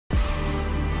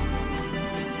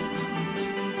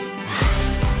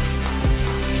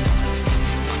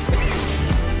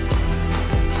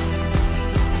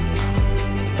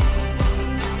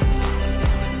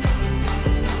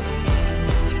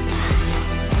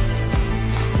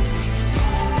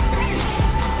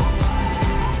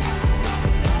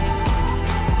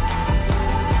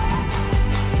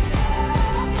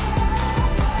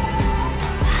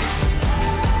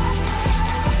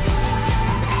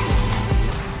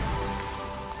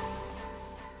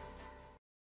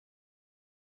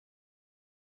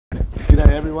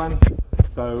G'day everyone.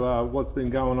 So what's been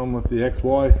going on with the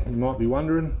XY, you might be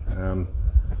wondering?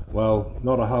 Well,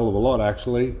 not a whole of a lot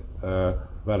actually. I've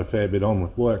had a fair bit on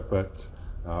with work, but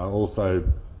also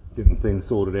getting things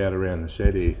sorted out around the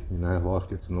shed here. You know, life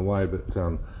gets in the way, but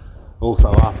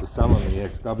also after selling the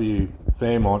XW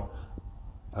Fairmont,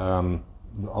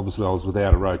 obviously I was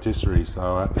without a rotisserie, so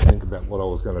I had to think about what I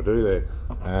was going to do there,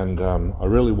 and I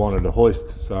really wanted a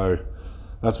hoist, so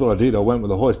that's what I did. I went with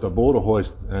a hoist. I bought a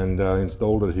hoist and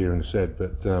installed it here in the shed,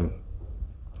 but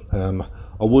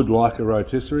I would like a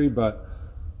rotisserie, but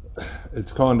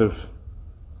it's kind of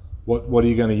what are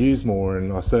you going to use more,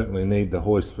 and I certainly need the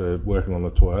hoist for working on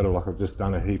the Toyota. Like, I've just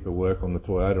done a heap of work on the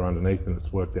Toyota underneath and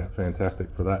it's worked out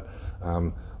fantastic for that.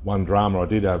 One drama I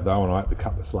did have though, and I had to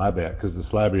cut the slab out because the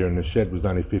slab here in the shed was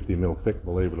only 50mm thick,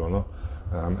 believe it or not.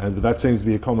 But that seems to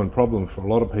be a common problem for a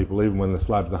lot of people. Even when the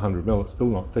slab's 100mm, it's still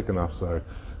not thick enough. So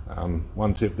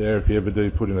one tip there, if you ever do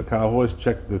put in a car hoist,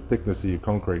 check the thickness of your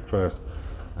concrete first,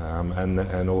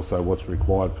 and also what's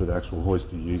required for the actual hoist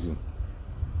you're using.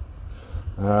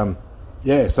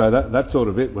 Yeah, so that's sort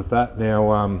of it with that.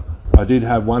 Now I did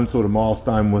have one sort of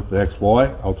milestone with the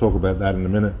XY. I'll talk about that in a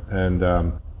minute,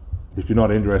 and if you're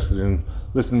not interested in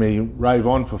listening to me rave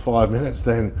on for 5 minutes,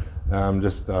 then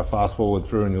just fast forward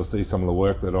through and you'll see some of the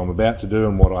work that I'm about to do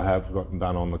and what I have gotten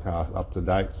done on the car up to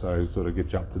date, so sort of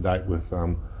get you up to date with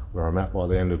where I'm at by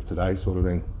the end of today, sort of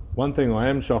thing. One thing I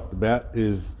am shocked about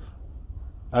is,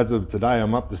 as of today,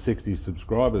 I'm up to 60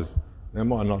 subscribers. Now, it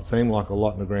might not seem like a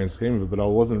lot in the grand scheme of it, but I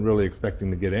wasn't really expecting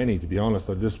to get any, to be honest.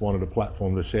 I just wanted a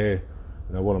platform to share,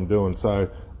 you know, what I'm doing. So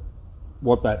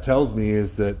what that tells me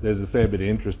is that there's a fair bit of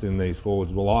interest in these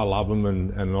Fords. Well, I love them,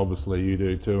 and obviously you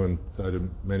do too, and so do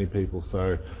many people.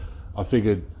 So I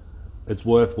figured it's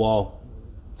worthwhile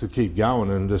to keep going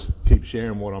and just keep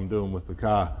sharing what I'm doing with the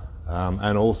car.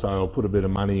 And also I'll put a bit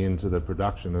of money into the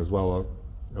production as well.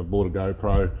 I've bought a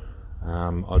GoPro.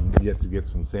 I've yet to get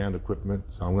some sound equipment,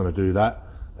 so I'm going to do that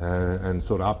and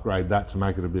sort of upgrade that to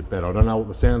make it a bit better. I don't know what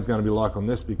the sound's going to be like on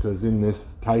this, because in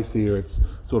this case here it's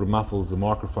sort of muffles the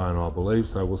microphone, I believe,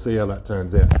 so we'll see how that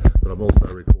turns out. But I'm also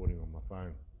recording on my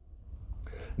phone.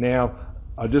 Now,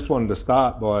 I just wanted to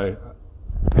start by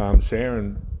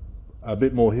sharing a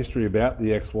bit more history about the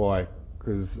XY,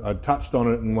 because I touched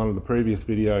on it in one of the previous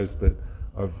videos, but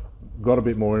I've got a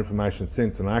bit more information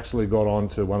since, and I actually got on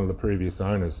to one of the previous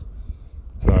owners.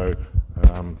 So,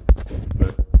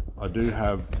 but I do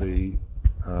have the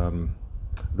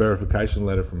verification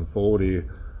letter from Ford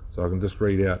here, so I can just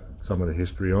read out some of the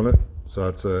history on it. So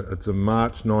it's a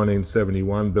March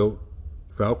 1971 built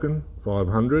Falcon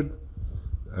 500.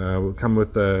 Will come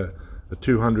with a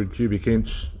 200 cubic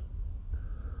inch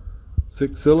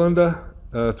 6-cylinder,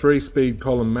 3-speed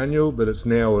column manual, but it's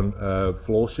now a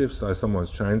floor shift, so someone's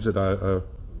changed it at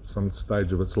some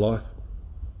stage of its life.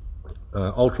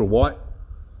 Ultra white.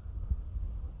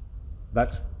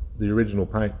 That's the original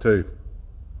paint too.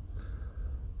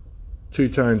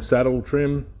 Two-tone saddle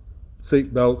trim,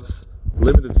 seat belts,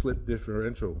 limited slip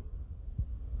differential,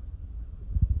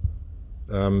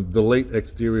 delete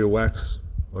exterior wax,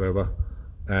 whatever,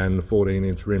 and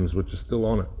 14-inch rims, which are still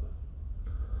on it.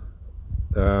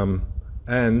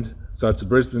 And so it's a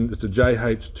Brisbane, it's a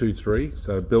JH23,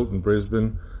 so built in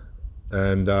Brisbane,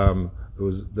 and it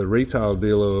was the retail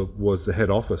dealer was the head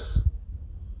office,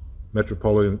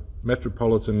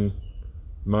 Metropolitan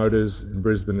Motors in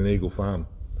Brisbane and Eagle Farm,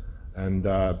 and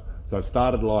so it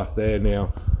started life there.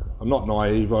 Now, I'm not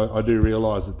naive. I do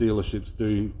realise that dealerships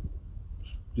do,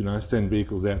 you know, send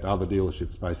vehicles out to other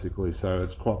dealerships basically. So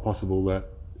it's quite possible that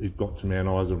it got to Mount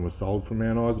Isa and was sold from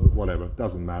Mount Isa, but whatever, it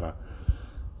doesn't matter.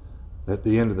 At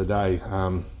the end of the day,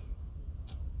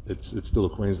 it's still a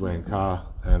Queensland car,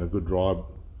 and a good drive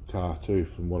car too,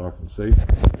 from what I can see.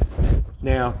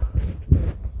 Now,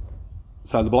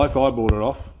 so the bloke I bought it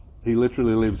off, he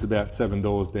literally lives about 7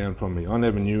 doors down from me. I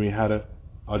never knew he had it.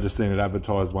 I just seen it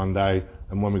advertised one day,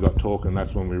 and when we got talking,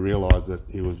 that's when we realised that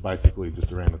he was basically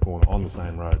just around the corner on the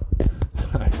same road. So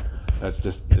it's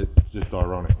just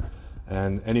ironic.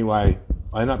 And anyway,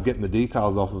 I ended up getting the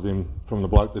details off of him from the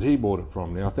bloke that he bought it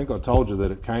from. Now, I think I told you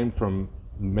that it came from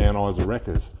Mount Isa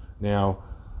Wreckers. Now,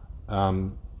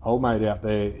 old mate out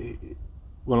there,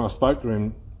 when I spoke to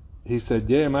him, he said,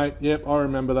 yeah mate, yep, I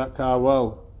remember that car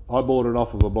well. I bought it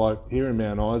off of a bloke here in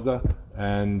Mount Isa,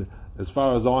 and as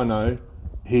far as I know,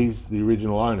 he's the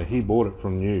original owner. He bought it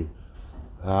from you.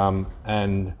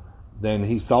 And then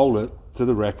he sold it to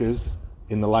the Wreckers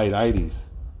in the late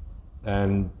 80s.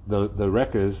 And the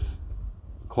Wreckers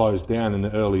closed down in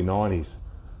the early 90s.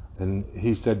 And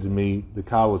he said to me the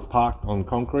car was parked on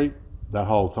concrete that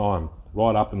whole time,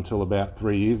 right up until about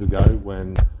 3 years ago,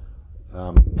 when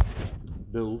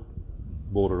Bill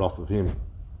bought it off of him.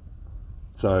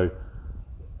 So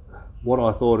what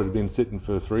I thought had been sitting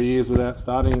for 3 years without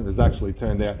starting has actually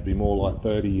turned out to be more like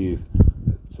 30 years.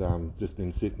 It's just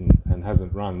been sitting and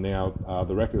hasn't run. Now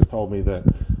the wreckers told me that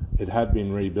it had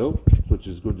been rebuilt, which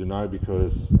is good to know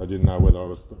because I didn't know whether I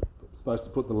was supposed to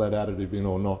put the lead additive in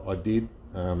or not. I did,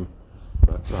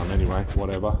 but anyway,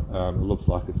 whatever. It looks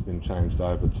like it's been changed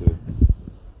over to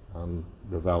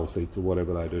the valve seats or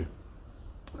whatever they do.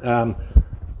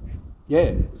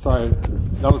 Yeah, so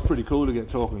that was pretty cool to get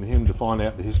talking to him to find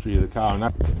out the history of the car, and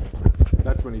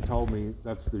that's when he told me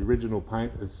that's the original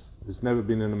paint. It's never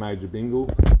been in a major bingle,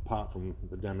 apart from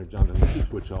the damage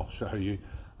underneath, which I'll show you.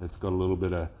 It's got a little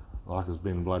bit of, like it's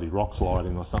been bloody rock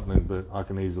sliding or something, but I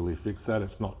can easily fix that.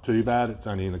 It's not too bad. It's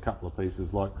only in a couple of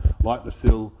pieces, like the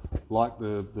sill, like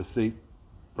the seat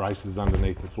braces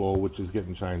underneath the floor, which is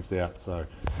getting changed out. So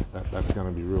that's going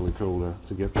to be really cool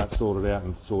to get that sorted out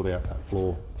and sort out that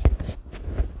floor.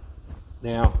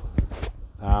 Now,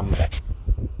 I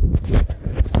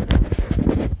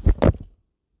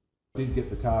did get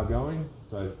the car going,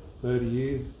 so 30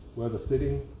 years worth of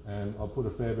sitting, and I put a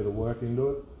fair bit of work into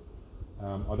it.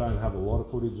 I don't have a lot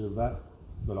of footage of that,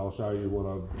 but I'll show you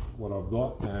what I've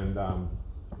got and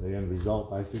the end result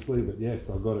basically. But yes,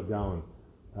 I got it going.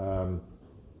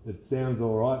 It sounds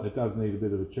all right. It does need a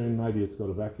bit of a tune. Maybe it's got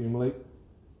a vacuum leak,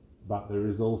 but there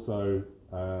is also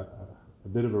a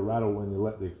bit of a rattle when you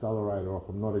let the accelerator off.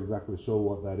 I'm not exactly sure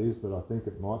what that is, but I think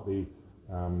it might be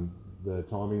the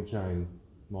timing chain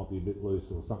might be a bit loose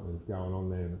or something's going on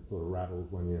there, and it sort of rattles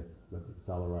when you let the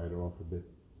accelerator off a bit.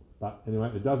 But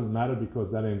anyway, it doesn't matter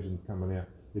because that engine's coming out.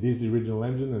 It is the original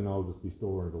engine, and I'll just be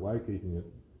storing it away, keeping it,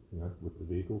 you know, with the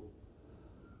vehicle.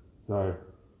 So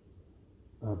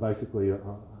basically,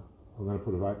 I'm going to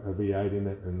put a V8 in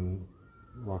it, and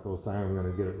like I was saying, I'm going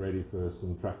to get it ready for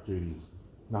some track duties.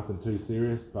 Nothing too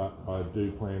serious, but I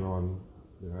do plan on,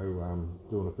 you know,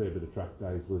 doing a fair bit of track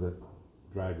days with it,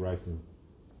 drag racing.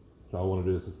 So I want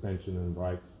to do the suspension and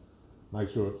brakes, make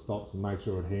sure it stops and make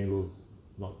sure it handles,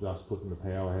 not just putting the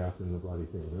powerhouse in the bloody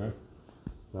thing, you know.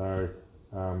 So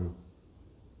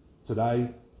today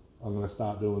I'm going to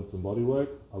start doing some body work.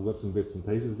 I've got some bits and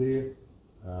pieces here.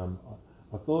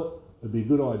 I thought it'd be a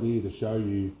good idea to show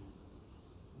you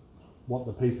what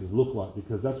the pieces look like,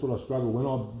 because that's what I struggle when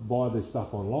I buy this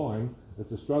stuff online.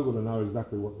 It's a struggle to know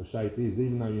exactly what the shape is,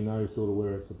 even though you know sort of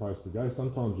where it's supposed to go.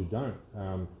 Sometimes you don't.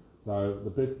 So the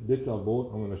bits I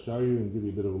bought, I'm going to show you and give you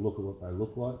a bit of a look at what they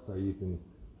look like, so you can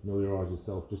familiarise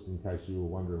yourself, just in case you were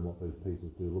wondering what these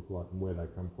pieces do look like and where they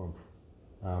come from.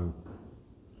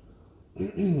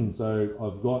 So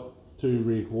I've got 2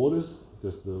 rear quarters,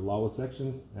 just the lower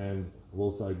sections, and I've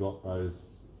also got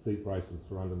those seat braces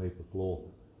for underneath the floor.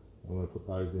 I'm going to put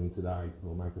those in today.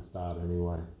 We'll make a start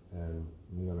anyway, and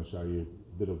I'm going to show you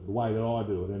a bit of the way that I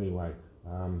do it anyway.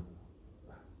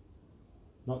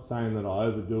 Not saying that I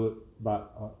overdo it,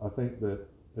 but I think that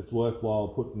it's worthwhile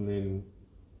putting in,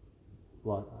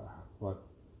 like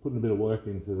putting a bit of work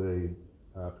into the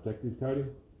protective coating.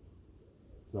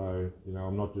 So, you know,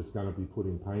 I'm not just going to be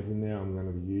putting paint in there. I'm going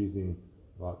to be using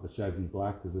like the chassis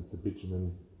black, because it's a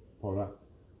bitumen product,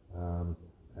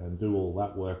 and do all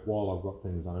that work while I've got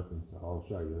things open. So I'll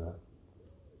show you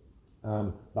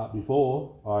that. But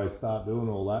before I start doing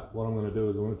all that, what I'm going to do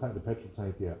is I'm going to take the petrol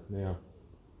tank out. Now,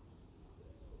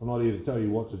 I'm not here to tell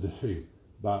you what to do,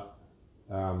 but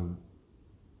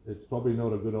it's probably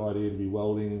not a good idea to be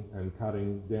welding and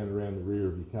cutting down around the rear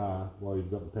of your car while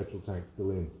you've got the petrol tank still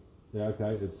in. Yeah,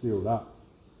 okay, it's sealed up.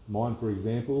 Mine, for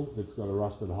example, it's got a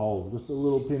rusted hole, just a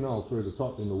little pinhole through the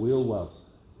top in the wheel well.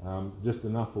 Just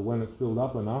enough for when it's filled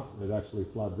up enough, it actually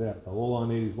floods out. So all I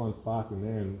need is one spark in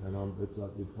there, and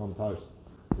I'm toast.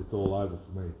 It's all over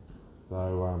for me.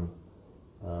 So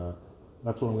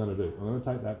that's what I'm going to do. I'm going to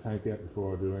take that tank out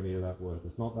before I do any of that work.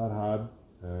 It's not that hard,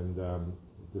 and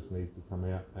it just needs to come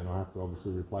out. And I have to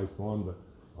obviously replace mine, but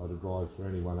I'd advise for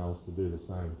anyone else to do the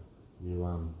same.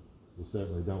 You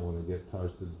certainly don't want to get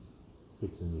toasted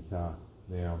fixing your car.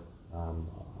 Now,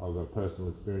 I've got personal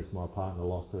experience. My partner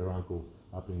lost her uncle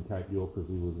up in Cape York because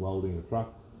he was welding a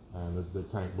truck, and the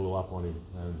tank blew up on him,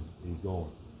 and he's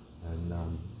gone,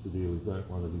 and severely burnt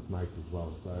one of his mates as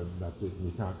well. So that's it, and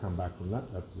you can't come back from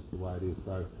that. That's just the way it is.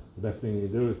 So the best thing you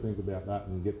do is think about that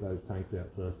and get those tanks out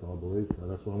first, I believe. So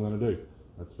that's what I'm going to do.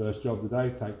 That's the first job today.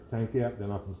 Take the tank out,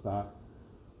 then I can start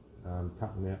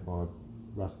cutting out my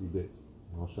rusty bits.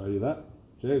 I'll show you that.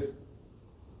 Cheers.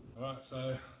 Alright,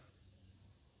 so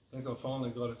I think I've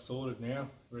finally got it sorted now,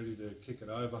 ready to kick it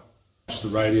over. The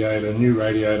radiator, new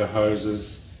radiator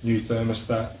hoses, new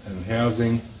thermostat and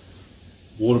housing,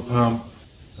 water pump,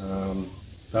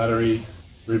 battery,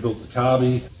 rebuilt the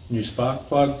carby, new spark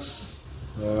plugs,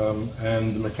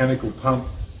 and the mechanical pump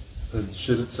had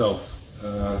shit itself.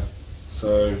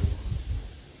 So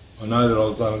I know that I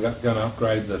was going to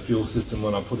upgrade the fuel system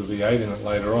when I put a V8 in it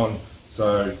later on,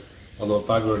 so I thought,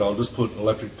 bugger it, I'll just put an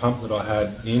electric pump that I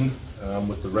had in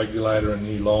with the regulator and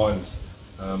new lines.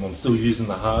 I'm still using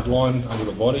the hard line under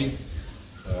the body,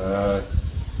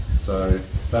 so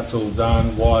that's all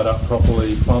done, wired up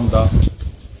properly, plumbed up,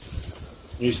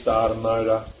 new starter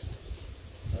motor.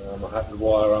 I had to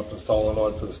wire up the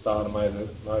solenoid for the starter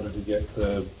motor to get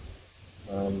the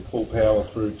full power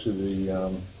through to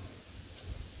the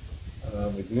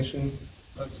ignition.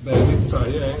 That's about it. So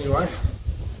yeah, anyway,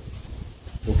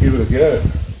 we'll give it a go.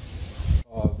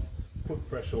 I've put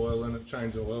fresh oil in it,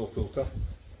 changed the oil filter.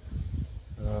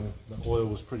 The oil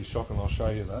was pretty shocking, I'll show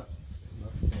you that.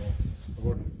 But, I've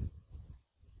already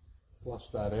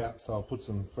flushed that out, so I'll put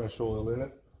some fresh oil in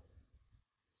it.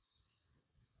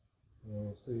 And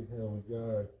we'll see how we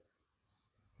go.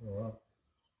 Alright.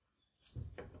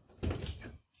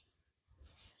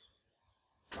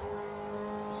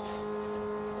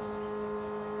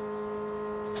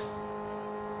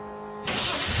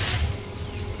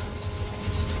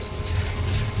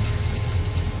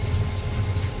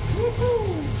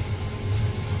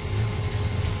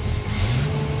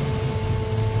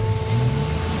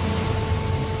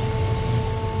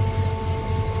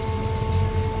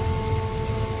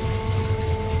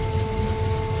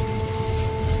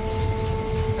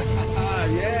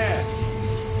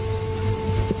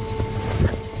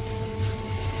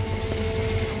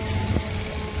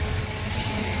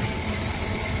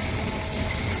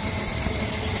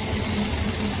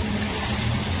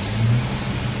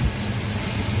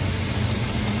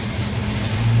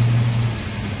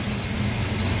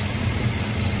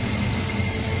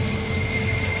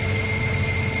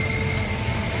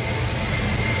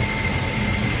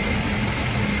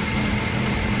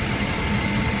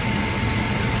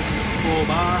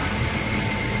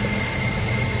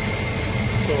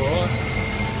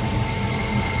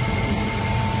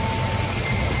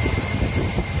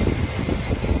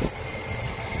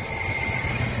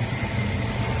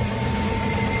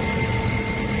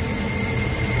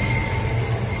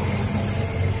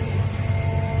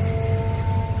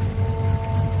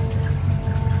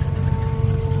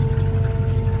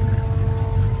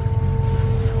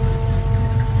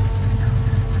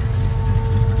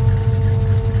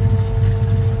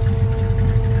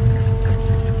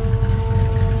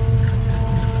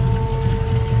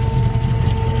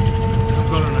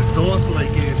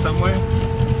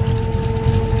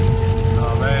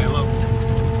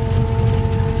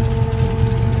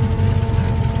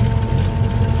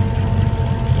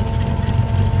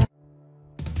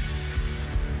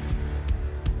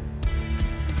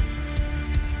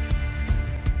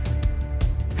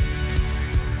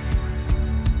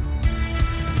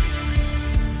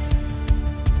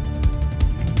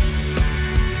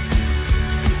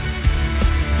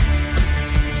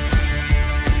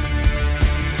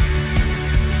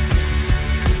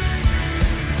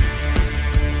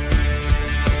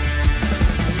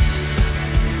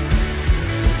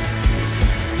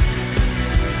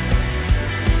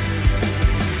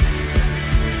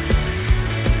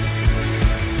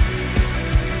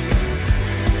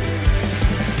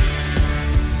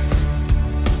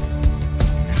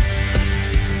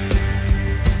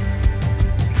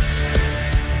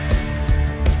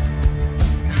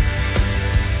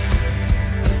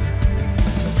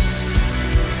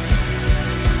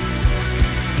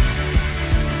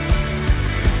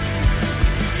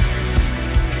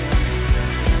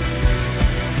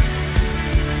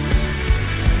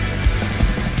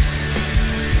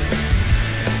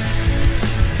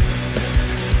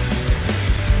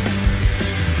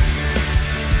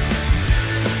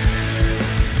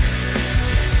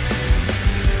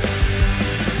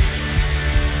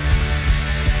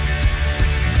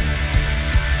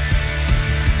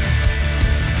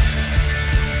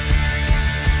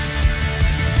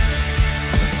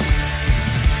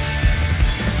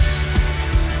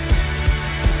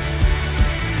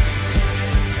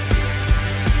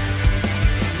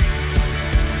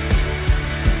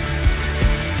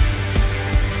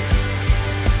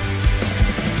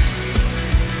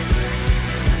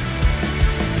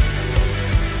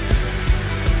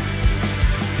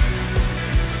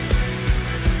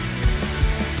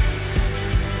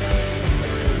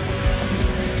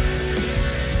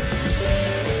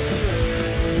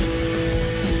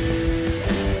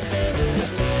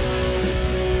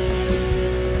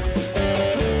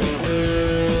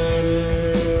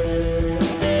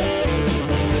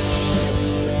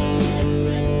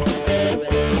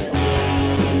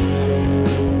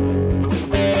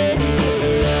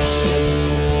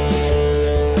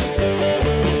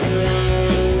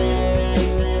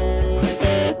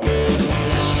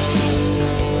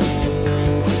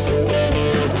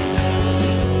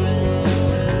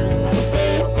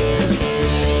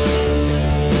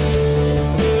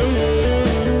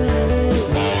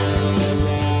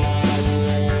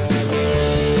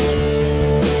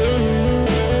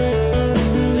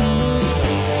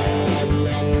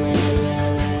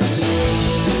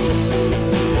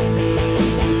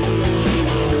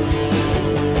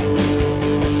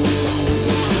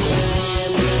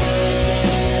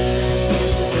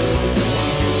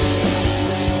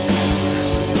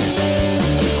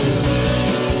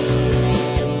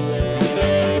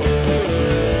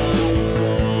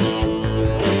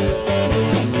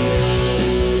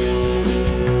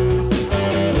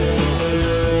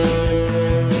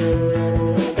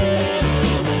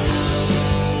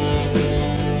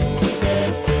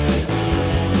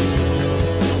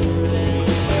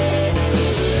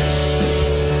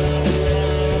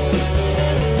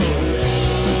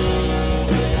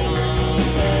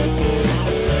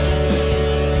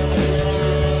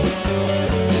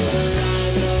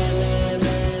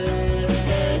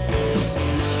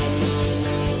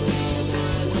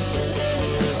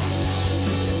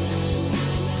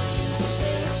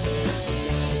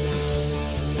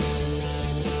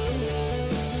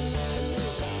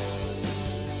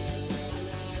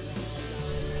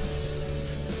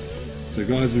 So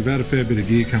guys, we've had a fair bit of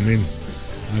gear come in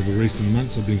over recent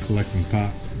months. I've been collecting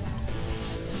parts.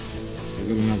 So I've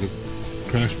got another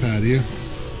crash pad here.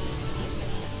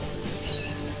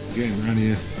 Again,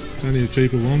 it's only a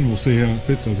cheaper one. We'll see how it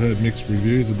fits. I've heard mixed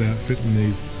reviews about fitting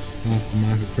these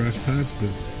aftermarket crash pads, but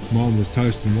mine was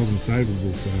toast and wasn't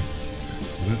savable, so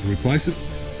I had to replace it.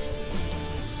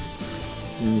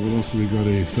 And what else have we got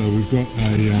here? So we've got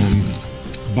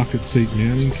a bucket seat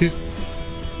mounting kit.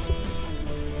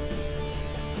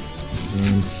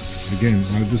 Again,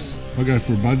 I go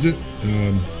for a budget,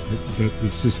 but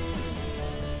it's just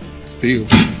steel.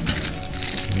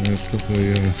 It's got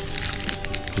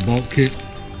the bolt kit,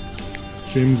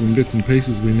 shims and bits and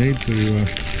pieces we need to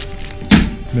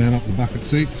mount up the bucket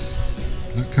seats.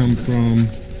 That come from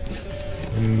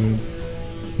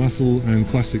Muscle and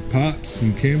Classic Parts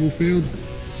in Campbellfield.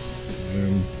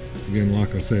 Again,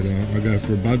 like I said, I go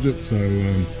for a budget, so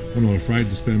I'm not afraid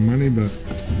to spend money, but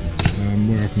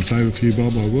where I can save a few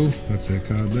bob, I will. That's their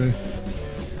card there.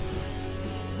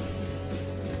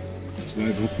 So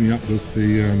they've hooked me up with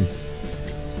the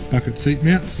bucket seat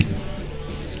mounts.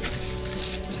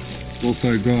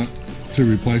 Also got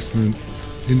 2 replacement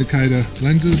indicator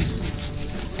lenses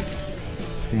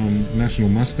from National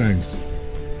Mustangs.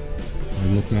 They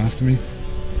looked after me.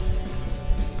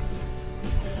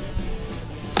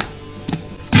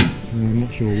 I'm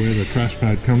not sure where the crash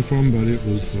pad come from, but it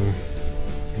was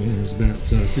about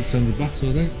 $600, I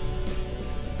think.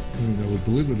 And that was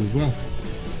delivered as well.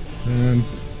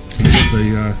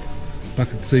 The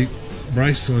bucket seat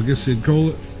brace, I guess you'd call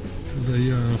it, for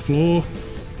the floor.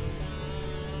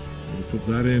 I'll put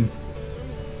that in.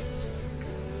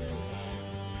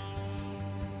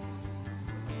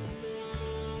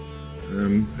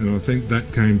 And I think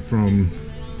that came from,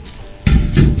 I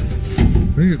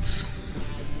think it's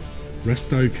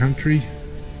Resto Country,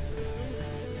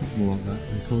 something like that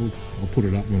they're called. I'll put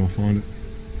it up when I find it.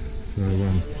 So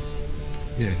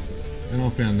yeah, and I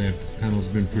found their panels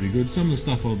have been pretty good. Some of the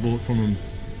stuff I bought from them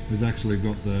has actually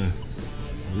got the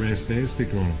rare spare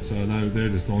sticker on it, so they're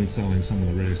just on selling some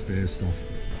of the rare spare stuff.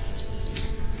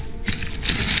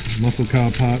 Muscle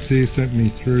Car Parts here sent me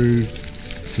through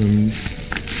some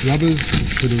rubbers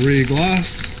for the rear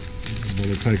glass. While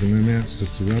they're taking them out, it's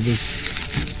just the rubbers.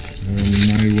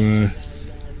 They were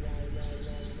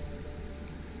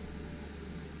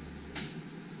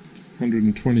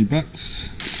 $120.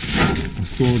 I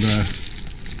scored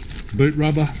a boot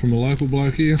rubber from a local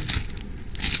bloke here.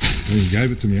 He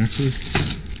gave it to me actually.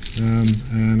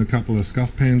 And a couple of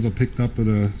scuff pans I picked up at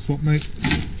a swap meet.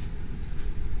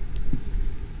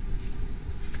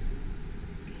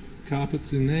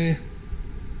 Carpets in there.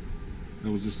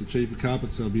 That was just a cheaper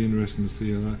carpet, so it'll be interesting to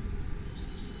see how that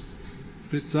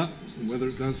fits up and whether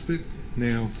it does fit.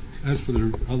 Now, as for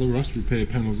the other rust repair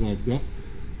panels I've got,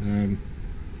 I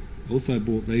also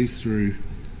bought these through,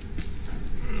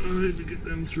 I need to get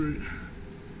them through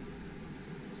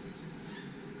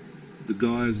the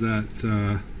guys at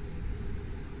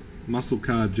Muscle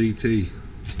Car GT.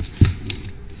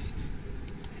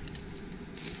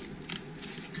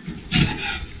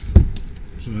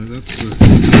 So that's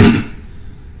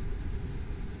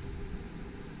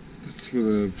for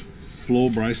the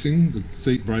floor bracing, the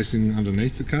seat bracing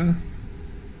underneath the car.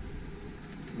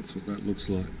 That's what that looks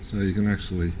like. So you can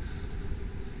actually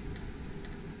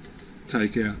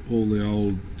take out all the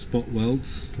old spot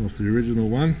welds off the original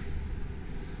one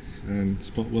and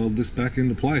spot weld this back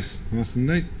into place, nice and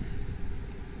neat.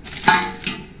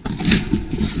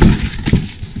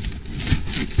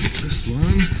 This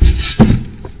one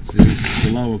is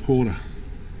the lower quarter.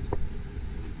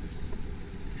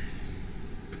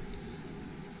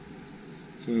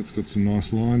 So it's got some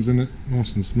nice lines in it,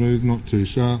 nice and smooth, not too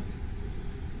sharp.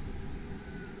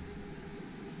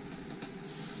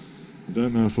 I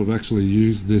don't know if I've actually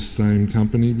used this same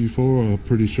company before. I'm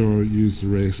pretty sure I used the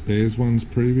Rare Spares ones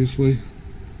previously.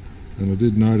 And I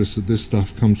did notice that this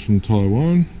stuff comes from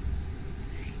Taiwan.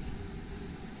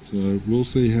 So we'll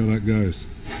see how that goes.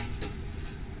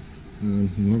 I'm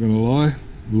not going to lie,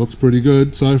 it looks pretty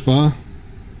good so far.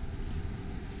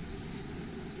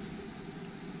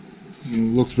 It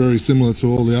looks very similar to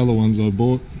all the other ones I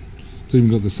bought. It's even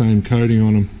got the same coating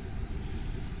on them.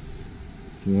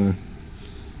 So,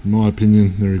 in my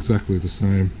opinion, they're exactly the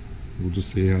same. We'll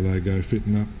just see how they go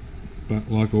fitting up. But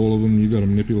like all of them, you've got to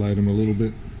manipulate them a little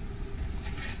bit.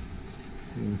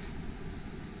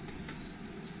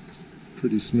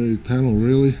 Pretty smooth panel,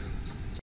 really.